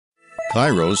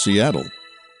Cairo, Seattle.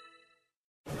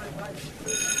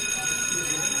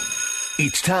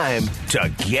 It's time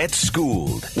to get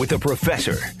schooled with the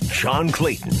professor, John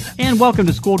Clayton. And welcome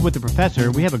to Schooled with the Professor.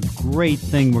 We have a great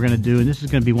thing we're going to do, and this is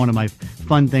going to be one of my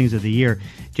fun things of the year.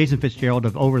 Jason Fitzgerald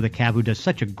of Over the Cap, who does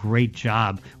such a great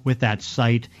job with that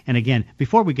site. And again,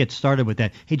 before we get started with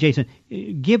that, hey, Jason,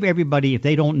 give everybody, if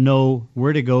they don't know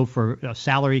where to go for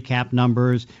salary cap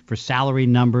numbers, for salary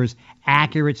numbers,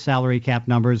 accurate salary cap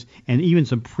numbers, and even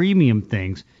some premium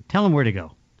things, tell them where to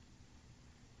go.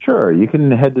 Sure. You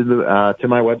can head to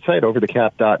my website,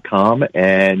 overthecap.com,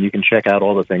 and you can check out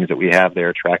all the things that we have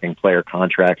there, tracking player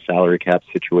contracts, salary cap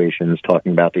situations,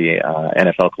 talking about the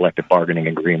NFL collective bargaining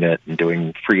agreement, and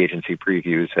doing free agency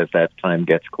previews as that time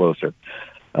gets closer.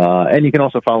 And you can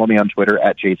also follow me on Twitter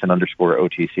at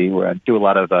Jason_OTC, where I do a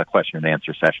lot of question and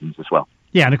answer sessions as well.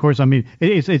 Yeah, and of course, I mean,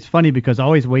 it's funny because I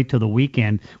always wait till the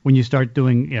weekend when you start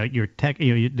doing your tech,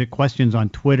 the questions on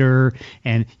Twitter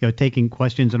and taking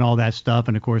questions and all that stuff.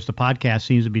 And of course, the podcast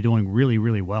seems to be doing really,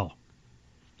 really well.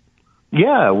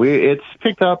 Yeah, it's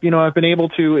picked up. I've been able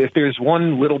to, if there's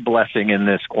one little blessing in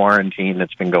this quarantine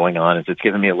that's been going on, is it's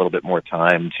given me a little bit more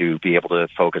time to be able to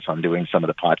focus on doing some of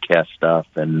the podcast stuff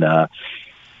and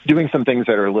doing some things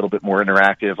that are a little bit more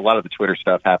interactive. A lot of the Twitter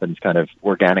stuff happens kind of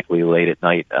organically late at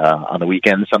night on the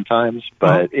weekend sometimes,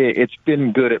 but it's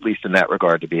been good, at least in that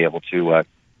regard, to be able to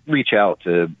reach out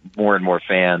to more and more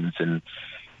fans and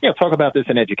talk about this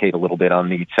and educate a little bit on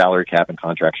the salary cap and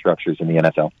contract structures in the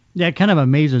NFL. Yeah, it kind of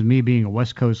amazes me being a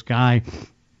West Coast guy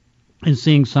and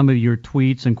seeing some of your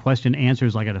tweets and question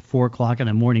answers like at 4 o'clock in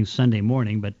the morning, Sunday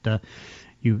morning, but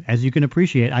as you can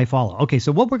appreciate, I follow. Okay,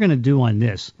 so what we're going to do on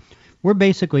this, we're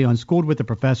basically on Schooled with the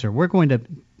Professor. We're going to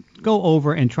go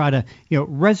over and try to,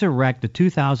 resurrect the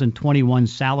 2021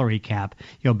 salary cap,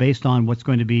 based on what's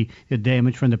going to be the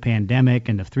damage from the pandemic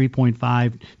and the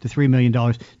 $3.5 to $3 million.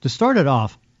 To start it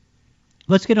off,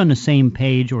 let's get on the same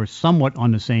page or somewhat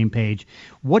on the same page.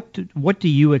 What do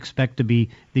you expect to be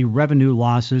the revenue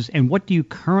losses, and what do you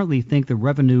currently think the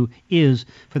revenue is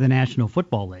for the National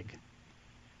Football League?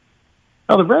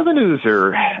 Well, the revenues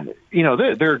are,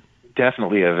 they're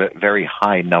definitely a very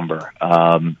high number.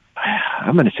 I'm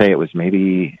going to say it was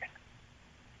maybe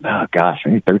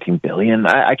 13 billion.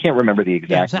 I can't remember the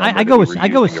exact. Yeah, so I go with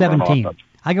 17.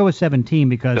 I go with 17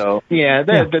 because. So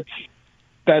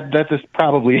that's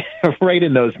probably right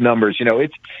in those numbers.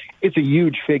 It's a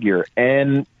huge figure,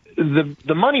 and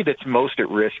the money that's most at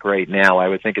risk right now, I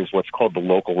would think, is what's called the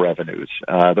local revenues.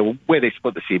 The way they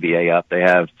split the CBA up, they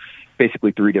have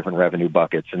basically 3 different revenue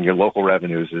buckets, and your local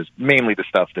revenues is mainly the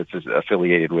stuff that's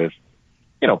affiliated with,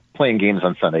 playing games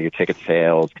on Sunday, your ticket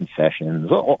sales,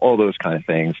 concessions, all those kind of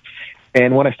things.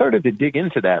 And when I started to dig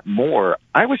into that more,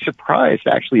 I was surprised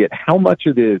actually at how much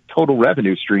of the total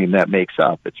revenue stream that makes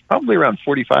up. It's probably around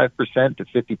 45% to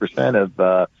 50%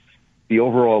 of the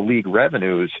overall league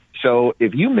revenues. So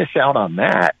if you miss out on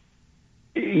that,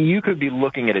 you could be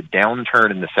looking at a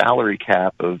downturn in the salary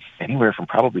cap of anywhere from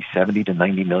probably $70 to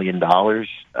 $90 million,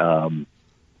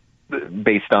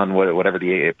 based on whatever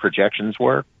the projections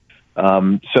were.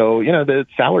 So the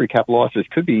salary cap losses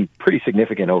could be pretty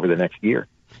significant over the next year.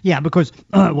 Yeah, because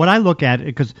what I look at,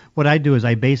 because what I do is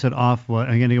I base it off,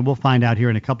 again, we'll find out here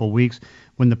in a couple of weeks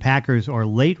when the Packers are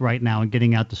late right now in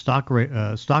getting out the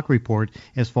stock report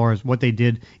as far as what they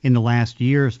did in the last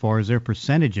year as far as their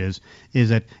percentages, is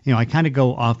that, I kind of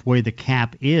go off where the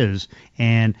cap is,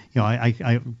 and,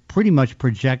 I pretty much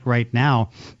project right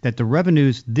now that the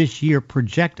revenues this year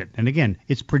projected, and again,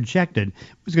 it's projected,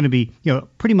 was going to be,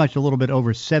 pretty much a little bit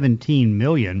over 17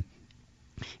 million.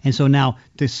 And so now,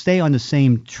 to stay on the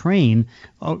same train,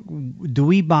 do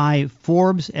we buy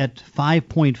Forbes at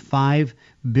 5.5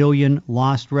 billion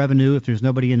lost revenue if there's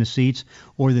nobody in the seats,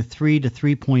 or the 3 to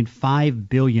 3.5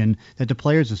 billion that the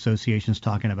Players Association is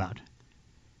talking about?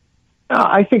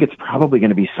 I think it's probably going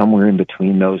to be somewhere in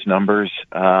between those numbers.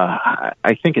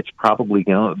 I think it's probably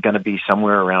going to be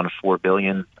somewhere around $4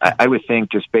 billion. I would think,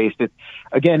 just based it.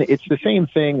 Again, it's the same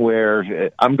thing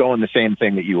where I'm going the same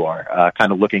thing that you are,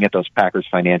 kind of looking at those Packers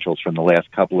financials from the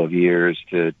last couple of years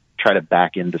to try to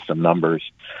back into some numbers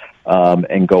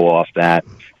and go off that.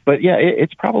 But yeah,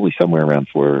 it's probably somewhere around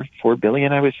 $4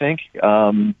 billion, I would think,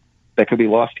 that could be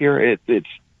lost here. It's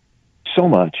so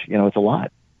much, it's a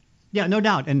lot. Yeah, no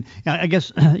doubt. And I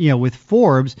guess, with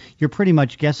Forbes, you're pretty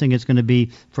much guessing it's going to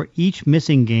be for each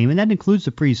missing game, and that includes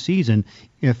the preseason.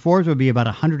 Forbes would be about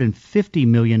 $150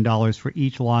 million for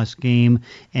each lost game,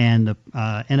 and the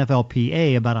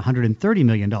NFLPA about $130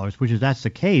 million, which is that's the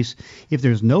case. If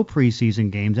there's no preseason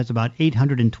games, that's about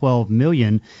 $812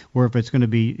 million, where if they're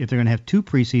going to have 2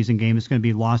 preseason games, it's going to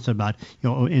be lost about,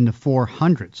 in the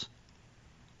 400s.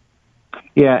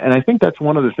 Yeah, and I think that's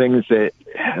one of the things that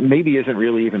maybe isn't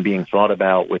really even being thought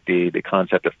about with the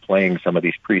concept of playing some of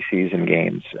these preseason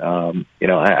games.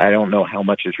 I don't know how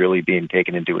much is really being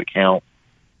taken into account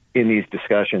in these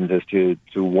discussions as to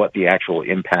what the actual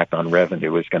impact on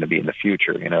revenue is going to be in the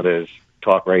future. There's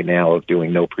talk right now of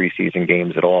doing no preseason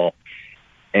games at all.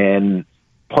 And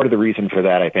part of the reason for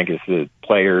that, I think, is the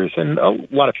players and a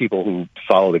lot of people who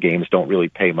follow the games don't really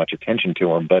pay much attention to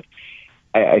them. But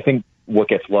I think what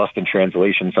gets lost in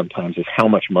translation sometimes is how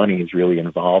much money is really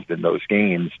involved in those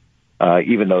games,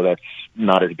 even though that's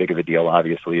not as big of a deal,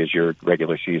 obviously, as your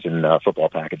regular season football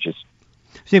packages.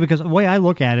 See, because the way I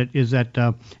look at it is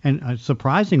that,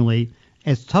 surprisingly,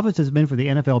 as tough as it's been for the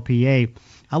NFLPA,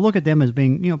 I look at them as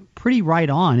being, pretty right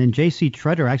on. And J.C.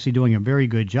 Treader actually doing a very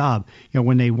good job.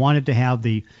 When they wanted to have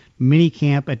the mini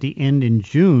camp at the end in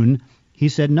June, he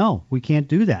said, no, we can't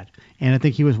do that. And I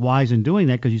think he was wise in doing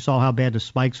that because you saw how bad the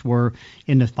spikes were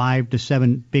in the 5 to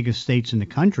 7 biggest states in the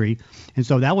country. And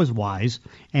so that was wise.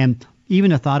 And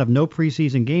even the thought of no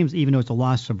preseason games, even though it's a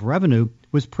loss of revenue,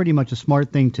 was pretty much a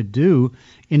smart thing to do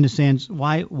in the sense,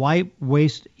 why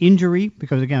waste injury?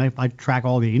 Because, again, I track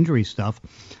all the injury stuff.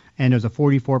 And there's a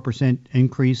 44%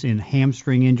 increase in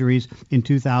hamstring injuries in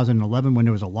 2011 when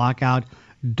there was a lockout.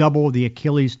 Double the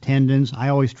Achilles tendons. I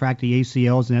always track the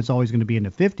ACLs, and that's always going to be in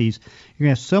the 50s. You're going to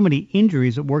have so many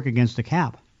injuries that work against the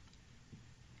cap.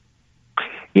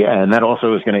 Yeah, and that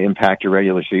also is going to impact your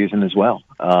regular season as well.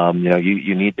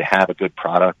 You need to have a good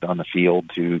product on the field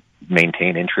to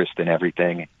maintain interest in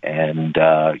everything, and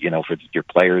for your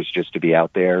players just to be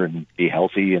out there and be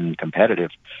healthy and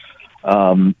competitive.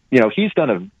 He's done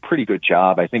a pretty good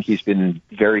job. I think he's been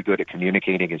very good at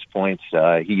communicating his points.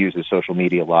 He uses social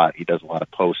media a lot. He does a lot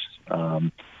of posts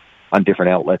on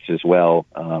different outlets as well.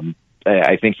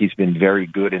 I think he's been very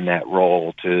good in that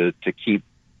role to keep,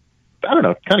 kind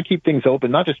of keep things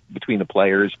open, not just between the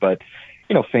players, but,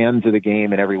 fans of the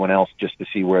game and everyone else, just to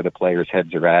see where the players'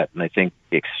 heads are at. And I think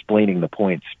explaining the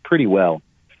points pretty well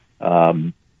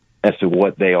as to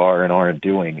what they are and aren't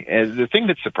doing. And the thing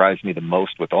that surprised me the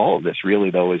most with all of this, really,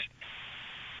 though, is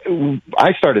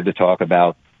I started to talk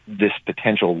about this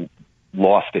potential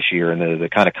loss this year and the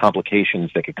kind of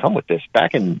complications that could come with this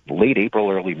back in late April,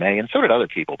 early May, and so did other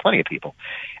people, plenty of people.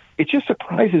 It just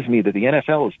surprises me that the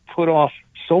NFL has put off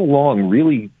so long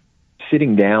really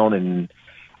sitting down and,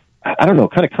 kind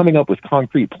of coming up with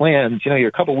concrete plans. You're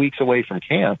a couple weeks away from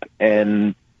camp,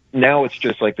 and now it's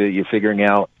just like you're figuring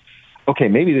out, okay,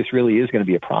 maybe this really is going to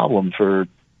be a problem for,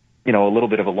 a little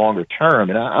bit of a longer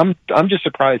term. And I'm just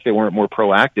surprised they weren't more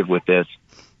proactive with this,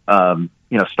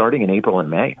 starting in April and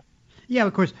May. Yeah,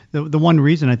 of course, the one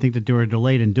reason I think that they were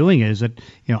delayed in doing it is that,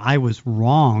 I was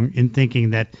wrong in thinking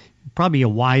that probably a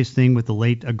wise thing with the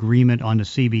late agreement on the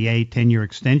CBA 10-year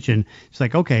extension. It's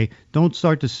like, okay, don't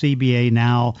start the CBA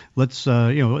now. Let's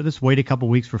wait a couple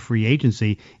weeks for free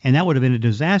agency. And that would have been a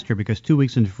disaster because 2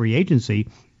 weeks into free agency,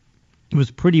 it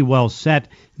was pretty well set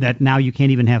that now you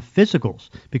can't even have physicals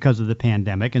because of the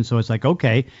pandemic. And so it's like,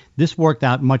 okay, this worked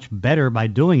out much better by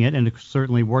doing it, and it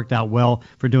certainly worked out well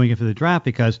for doing it for the draft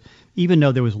because even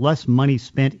though there was less money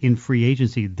spent in free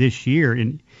agency this year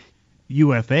in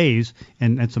UFAs,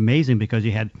 and that's amazing because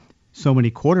you had so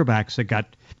many quarterbacks that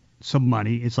got some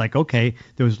money. It's like, okay,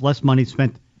 there was less money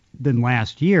spent than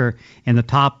last year, and the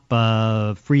top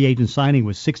free agent signing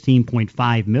was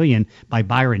 $16.5 million by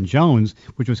Byron Jones,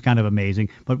 which was kind of amazing.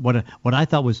 But what I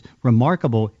thought was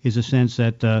remarkable is the sense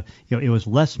that it was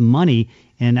less money,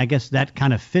 and I guess that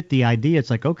kind of fit the idea. It's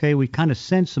like, okay, we kind of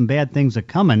sense some bad things are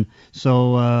coming,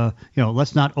 so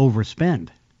let's not overspend.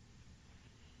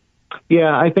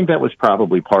 Yeah, I think that was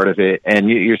probably part of it, and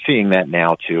you're seeing that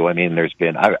now too. I mean, there's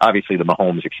been obviously the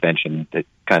Mahomes extension that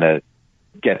kind of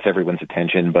gets everyone's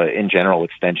attention, but in general,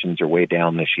 extensions are way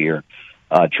down this year.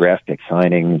 Draft pick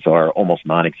signings are almost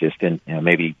non-existent.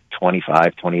 Maybe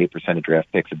 28% of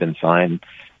draft picks have been signed.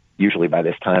 Usually by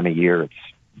this time of year, it's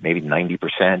maybe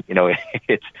 90%.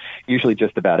 It's usually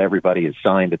just about everybody is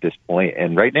signed at this point.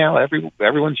 And right now,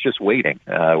 everyone's just waiting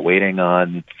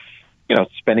on,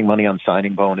 spending money on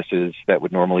signing bonuses that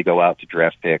would normally go out to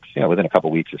draft picks, within a couple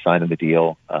of weeks of signing the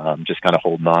deal, just kind of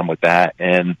holding on with that.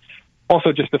 And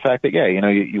also just the fact that,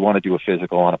 you want to do a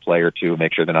physical on a player to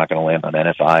make sure they're not going to land on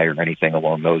NFI or anything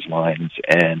along those lines,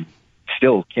 and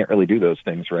still can't really do those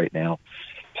things right now.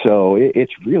 So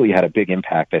it's really had a big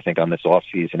impact, I think, on this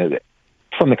offseason.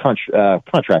 From the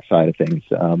contract side of things,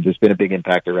 there's been a big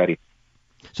impact already.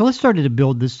 So let's start to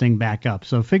build this thing back up.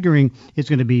 So figuring it's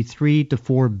going to be $3 to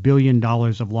 $4 billion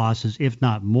of losses, if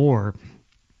not more.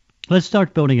 Let's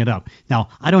start building it up. Now,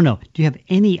 I don't know. Do you have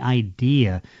any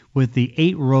idea with the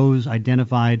 8 rows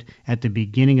identified at the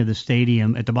beginning of the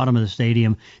stadium, at the bottom of the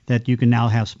stadium, that you can now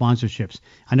have sponsorships?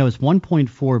 I know it's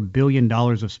 $1.4 billion of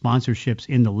sponsorships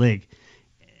in the league.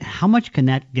 How much can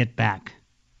that get back?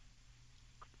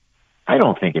 I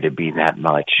don't think it'd be that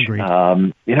much.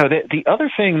 The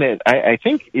other thing that I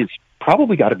think is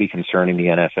probably got to be concerning the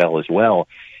NFL as well,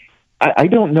 I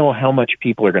don't know how much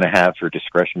people are going to have for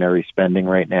discretionary spending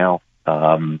right now.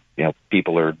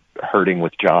 People are hurting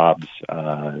with jobs.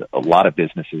 A lot of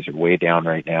businesses are way down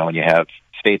right now, and you have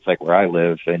states like where I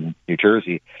live in New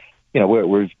Jersey,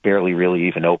 we're barely really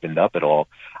even opened up at all.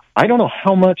 I don't know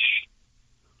how much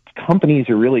companies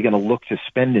are really going to look to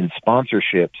spend in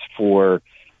sponsorships for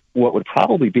what would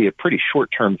probably be a pretty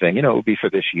short-term thing. It would be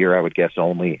for this year, I would guess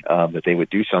only, that they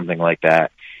would do something like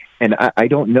that. And I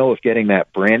don't know if getting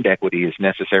that brand equity is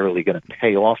necessarily going to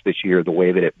pay off this year the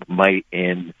way that it might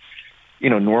in,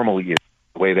 normal years,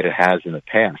 the way that it has in the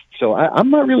past. So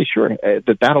I'm not really sure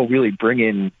that that'll really bring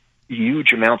in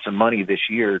huge amounts of money this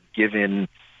year, given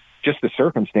just the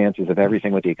circumstances of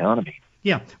everything with the economy.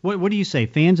 Yeah. What do you say?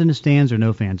 Fans in the stands or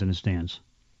no fans in the stands?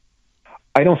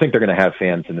 I don't think they're going to have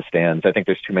fans in the stands. I think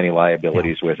there's too many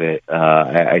liabilities with it.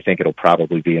 I think it'll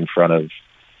probably be in front of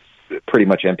pretty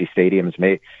much empty stadiums.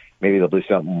 Maybe they'll do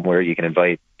something where you can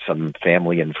invite some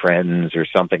family and friends or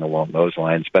something along those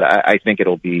lines. But I think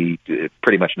it'll be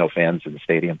pretty much no fans in the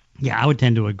stadium. Yeah, I would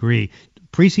tend to agree.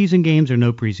 Preseason games or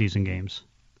no preseason games?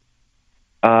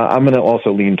 I'm going to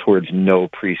also lean towards no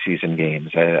preseason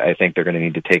games. I think they're going to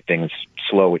need to take things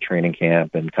slow with training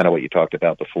camp and kind of what you talked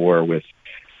about before with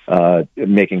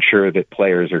making sure that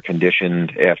players are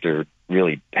conditioned after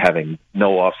really having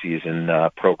no off-season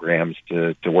programs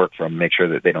to work from. Make sure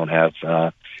that they don't have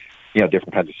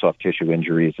different kinds of soft tissue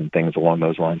injuries and things along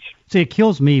those lines. See, it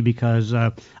kills me because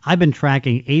I've been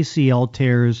tracking ACL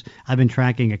tears. I've been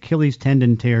tracking Achilles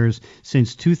tendon tears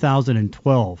since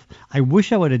 2012. I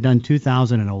wish I would have done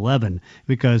 2011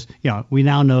 because, we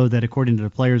now know that according to the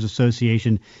Players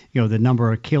Association, the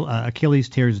number of Achilles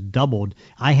tears doubled.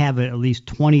 I have at least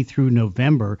 20 through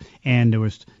November, and there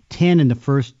was 10 in the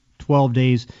first 12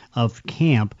 days of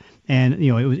camp. And,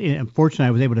 it was unfortunately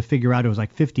I was able to figure out it was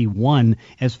like 51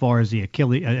 as far as the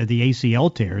the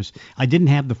ACL tears. I didn't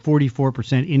have the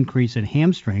 44% increase in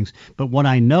hamstrings, but what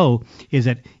I know is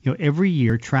that, every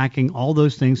year tracking all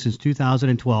those things since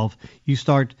 2012, you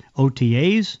start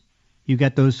OTAs, you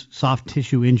get those soft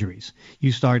tissue injuries.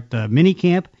 You start mini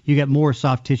camp, you get more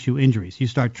soft tissue injuries. You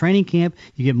start training camp,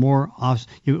 you get more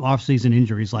off-season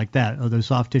injuries like that, or those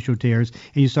soft tissue tears,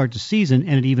 and you start the season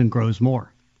and it even grows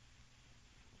more.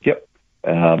 Yep.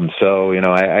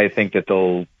 I think that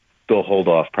they'll hold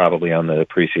off probably on the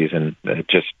preseason,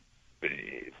 just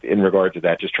in regard to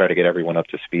that, just try to get everyone up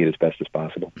to speed as best as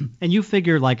possible. And you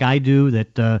figure, like I do,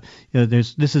 that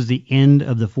this is the end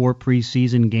of the 4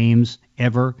 preseason games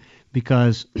ever,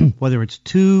 because whether it's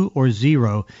 2 or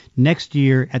 0, next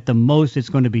year at the most it's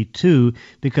going to be 2,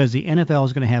 because the NFL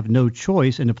is going to have no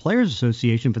choice, and the Players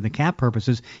Association, for the cap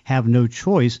purposes, have no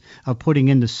choice of putting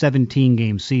in the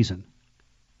 17-game season.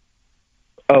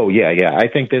 Oh, yeah. I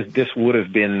think this would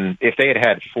have been, if they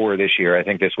had 4 this year, I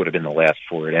think this would have been the last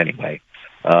for it anyway.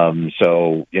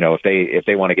 If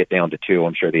they want to get down to 2,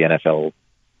 I'm sure the NFL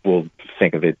will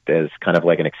think of it as kind of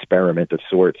like an experiment of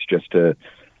sorts, just to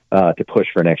push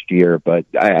for next year. But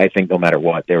I think no matter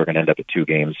what, they were going to end up at 2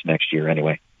 games next year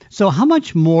anyway. So how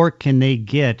much more can they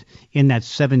get in that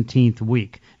 17th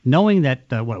week? Knowing that,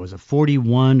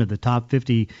 41 of the top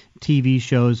 50 TV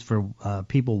shows for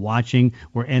people watching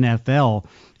were NFL,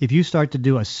 if you start to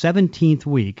do a 17th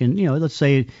week, and, let's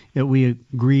say that we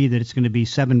agree that it's going to be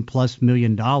 $7+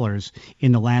 million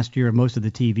in the last year of most of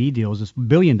the TV deals, it's $1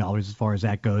 billion as far as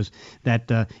that goes,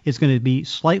 that it's going to be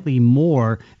slightly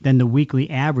more than the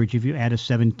weekly average if you add a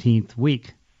 17th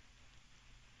week.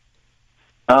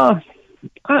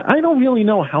 I don't really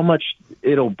know how much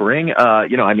it'll bring.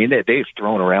 They've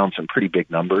thrown around some pretty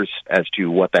big numbers as to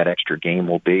what that extra game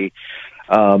will be.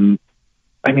 TV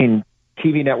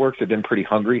networks have been pretty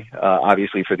hungry,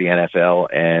 obviously, for the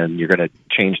NFL, and you're going to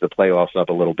change the playoffs up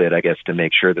a little bit, I guess, to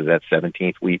make sure that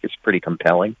 17th week is pretty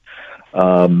compelling.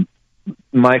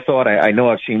 My thought, I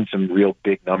know I've seen some real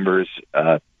big numbers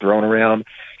thrown around.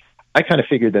 I kind of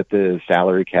figured that the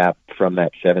salary cap from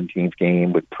that 17th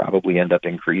game would probably end up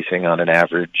increasing on an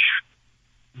average,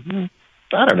 I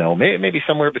don't know, maybe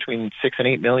somewhere between $6 and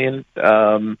 $8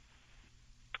 million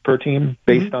per team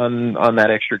based on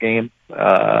that extra game.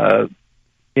 But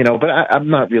I'm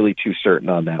not really too certain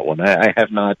on that one. I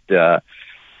have not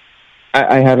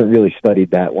I haven't really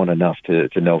studied that one enough to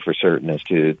know for certain as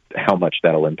to how much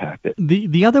that'll impact it.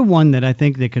 The other one that I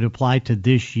think that could apply to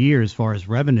this year as far as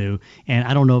revenue, and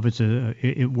I don't know if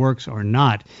it works or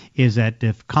not, is that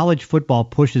if college football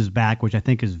pushes back, which I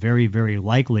think is very, very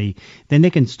likely, then they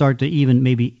can start to even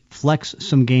maybe flex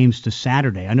some games to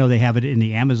Saturday. I know they have it in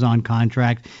the Amazon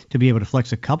contract to be able to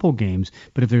flex a couple games,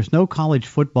 but if there's no college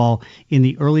football in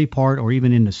the early part or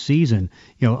even in the season,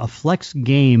 a flex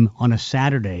game on a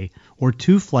Saturday or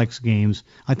two flex games,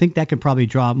 I think that could probably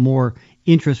draw more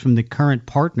interest from the current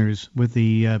partners with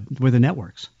the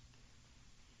networks.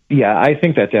 Yeah, I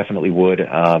think that definitely would.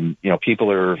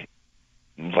 People are,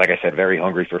 like I said, very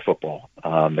hungry for football.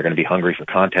 They're going to be hungry for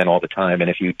content all the time. And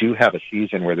if you do have a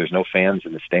season where there's no fans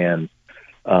in the stands,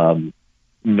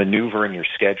 maneuvering your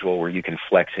schedule where you can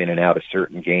flex in and out of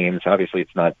certain games, obviously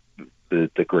it's not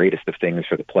the greatest of things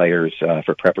for the players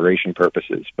for preparation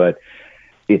purposes, but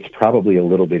it's probably a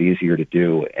little bit easier to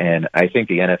do. And I think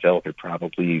the NFL could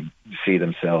probably see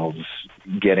themselves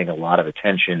getting a lot of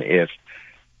attention if,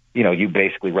 you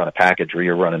basically run a package where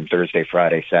you're running Thursday,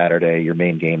 Friday, Saturday, your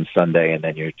main game Sunday, and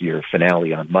then your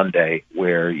finale on Monday,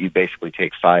 where you basically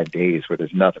take 5 days where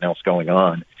there's nothing else going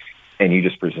on and you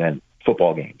just present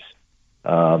football games.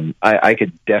 I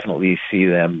could definitely see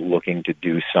them looking to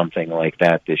do something like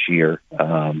that this year,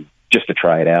 just to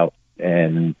try it out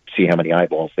and see how many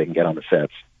eyeballs they can get on the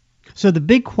sets. So the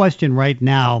big question right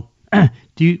now,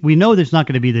 we know there's not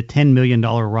going to be the $10 million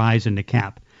rise in the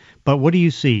cap, but what do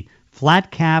you see?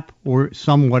 Flat cap or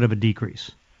somewhat of a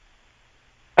decrease?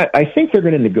 I think they're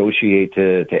going to negotiate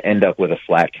to end up with a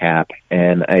flat cap,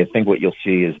 and I think what you'll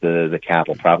see is the cap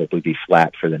will probably be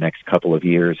flat for the next couple of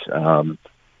years.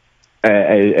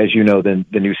 As you know, the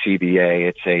new CBA,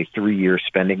 it's a 3-year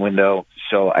spending window.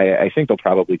 So I think they'll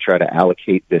probably try to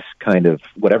allocate this kind of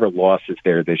whatever loss is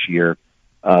there this year.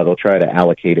 They'll try to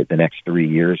allocate it the next 3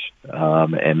 years,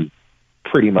 and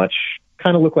pretty much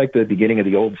kind of look like the beginning of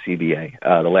the old CBA,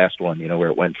 the last one, where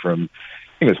it went from,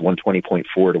 I think it was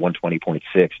 120.4 to 120.6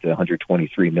 to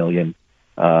 123 million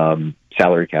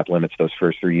salary cap limits those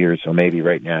first 3 years. So maybe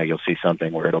right now you'll see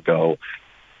something where it'll go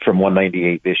from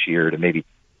 198 this year to maybe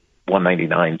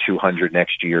 199, 200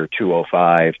 next year,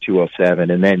 205,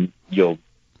 207, and then you'll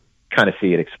kind of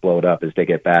see it explode up as they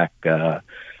get back,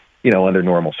 under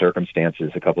normal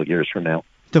circumstances a couple of years from now.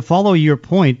 To follow your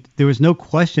point, there was no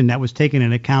question that was taken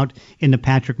into account in the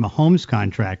Patrick Mahomes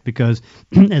contract, because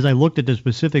as I looked at the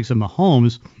specifics of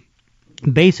Mahomes,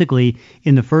 basically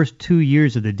in the first 2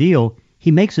 years of the deal,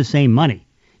 he makes the same money.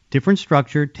 Different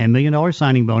structure, $10 million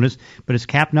signing bonus, but his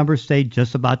cap numbers stayed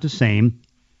just about the same.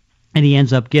 And he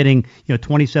ends up getting,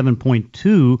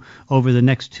 27.2 over the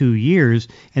next 2 years.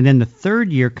 And then the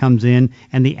third year comes in,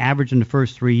 and the average in the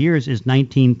first 3 years is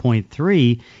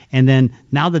 19.3. And then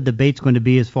now the debate's going to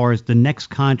be as far as the next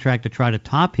contract to try to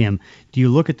top him. Do you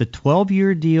look at the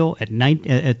 12-year deal at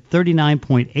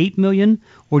 39.8 million,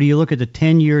 or do you look at the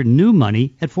 10-year new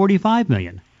money at 45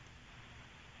 million?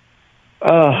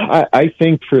 I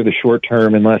think for the short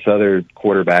term, unless other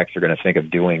quarterbacks are going to think of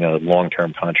doing a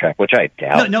long-term contract, which I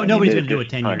doubt. Nobody's going to do a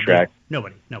 10-year contract.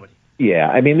 Nobody.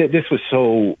 Yeah, this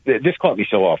caught me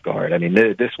so off guard.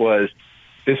 This was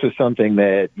something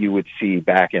that you would see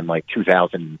back in like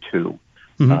 2002.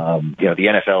 Mm-hmm. The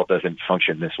NFL doesn't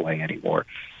function this way anymore.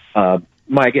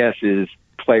 My guess is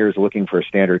players looking for a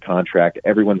standard contract.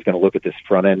 Everyone's going to look at this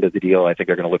front end of the deal. I think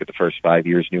they're going to look at the first 5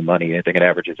 years new money. I think it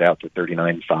averages out to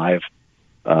 39.5.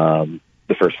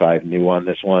 The first 5 new on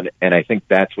this one, and I think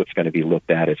that's what's going to be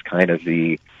looked at as kind of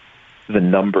the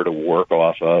number to work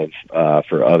off of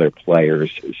for other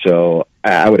players. So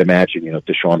I would imagine,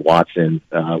 Deshaun Watson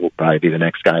will probably be the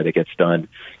next guy that gets done,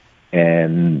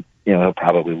 and he'll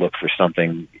probably look for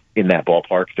something in that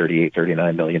ballpark,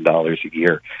 $38-39 million a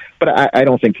year. But I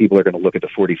don't think people are going to look at the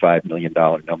 $45 million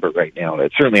number right now.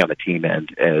 It's certainly on the team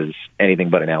end as anything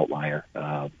but an outlier.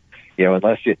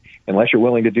 Unless you're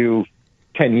willing to do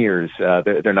 10 years,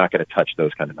 they're not going to touch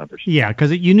those kind of numbers. Yeah,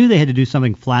 because you knew they had to do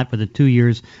something flat for the 2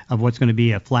 years of what's going to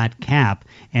be a flat cap,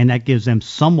 and that gives them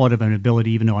somewhat of an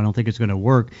ability, even though I don't think it's going to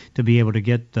work, to be able to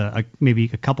get maybe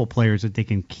a couple players that they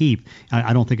can keep.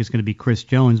 I don't think it's going to be Chris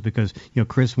Jones, because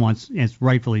Chris wants, and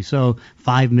rightfully so,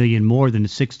 $5 million more than the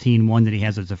 16-1 that he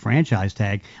has as a franchise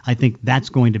tag. I think that's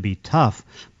going to be tough.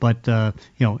 But this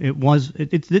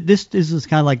is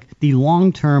kind of like the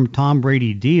long-term Tom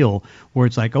Brady deal, where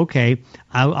it's like, okay,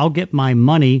 I'll get my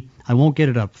money. I won't get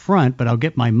it up front, but I'll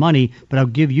get my money. But I'll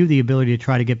give you the ability to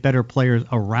try to get better players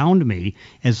around me,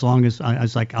 as long as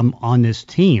I'm on this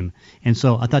team. And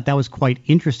so I thought that was quite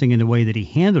interesting in the way that he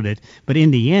handled it. But in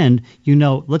the end,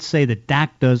 let's say that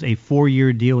Dak does a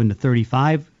 4-year deal in the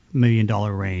 35 million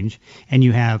range, and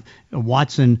you have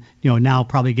Watson, now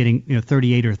probably getting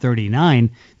 38 or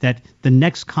 39, that the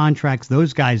next contracts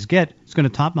those guys get is going to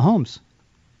top Mahomes.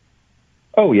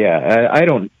 Oh yeah, I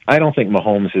don't think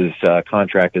Mahomes'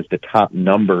 contract as the top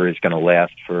number is going to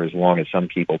last for as long as some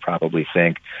people probably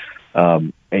think.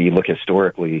 And you look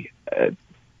historically,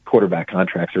 quarterback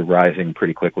contracts are rising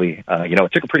pretty quickly.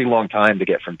 It took a pretty long time to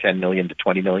get from 10 million to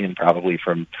 20 million, probably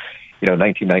from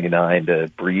 1999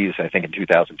 to Breeze. I think in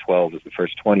 2012 was the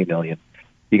first 20 million.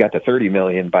 You got to 30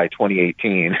 million by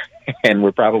 2018, and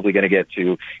we're probably going to get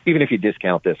to, even if you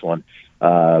discount this one,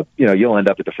 you'll end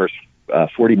up at the first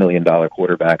 $40 million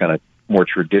quarterback on a more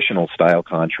traditional style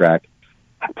contract,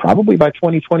 probably by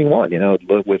 2021,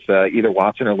 with either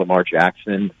Watson or Lamar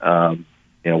Jackson.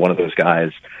 One of those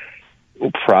guys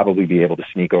will probably be able to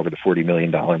sneak over the $40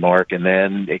 million mark. And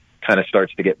then it kind of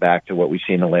starts to get back to what we've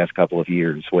seen the last couple of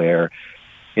years where,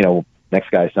 next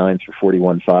guy signs for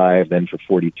 41.5, then for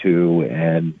 42.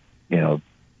 And,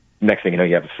 next thing you know,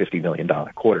 you have a $50 million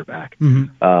quarterback.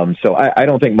 Mm-hmm. So I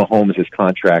don't think Mahomes'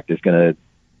 contract is going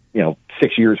to,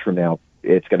 6 years from now,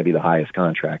 it's going to be the highest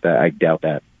contract. I doubt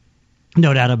that.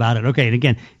 No doubt about it. Okay, and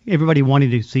again, everybody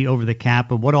wanting to see Over the Cap,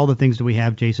 but what all the things do we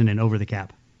have, Jason, in Over the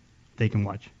Cap they can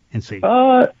watch and see?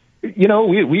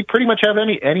 We pretty much have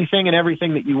anything and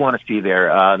everything that you want to see there.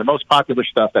 The most popular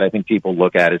stuff that I think people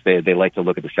look at is they like to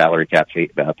look at the salary cap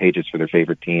pages for their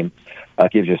favorite team.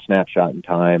 It gives you a snapshot in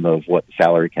time of what the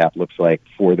salary cap looks like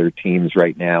for their teams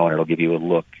right now, and it'll give you a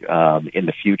look in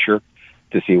the future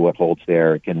to see what holds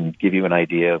there. It can give you an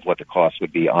idea of what the cost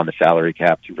would be on the salary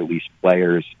cap to release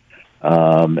players,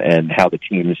 and how the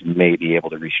teams may be able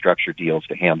to restructure deals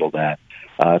to handle that.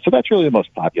 So that's really the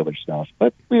most popular stuff.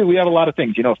 But we have a lot of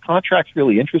things. If contracts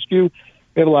really interest you,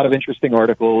 we have a lot of interesting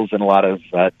articles and a lot of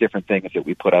different things that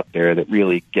we put up there that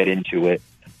really get into it.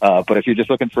 But if you're just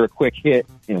looking for a quick hit,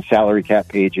 salary cap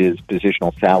pages,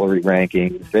 positional salary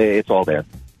rankings, it's all there.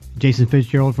 Jason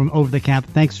Fitzgerald from Over the Cap,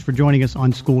 thanks for joining us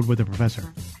on Schooled with a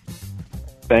Professor.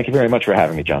 Thank you very much for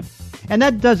having me, John. And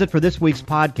that does it for this week's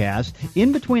podcast.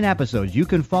 In between episodes, you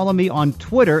can follow me on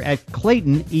Twitter at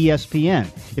Clayton ESPN.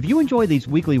 If you enjoy these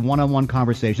weekly one-on-one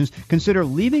conversations, consider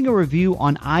leaving a review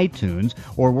on iTunes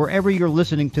or wherever you're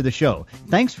listening to the show.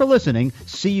 Thanks for listening.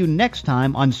 See you next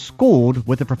time on Schooled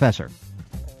with the Professor.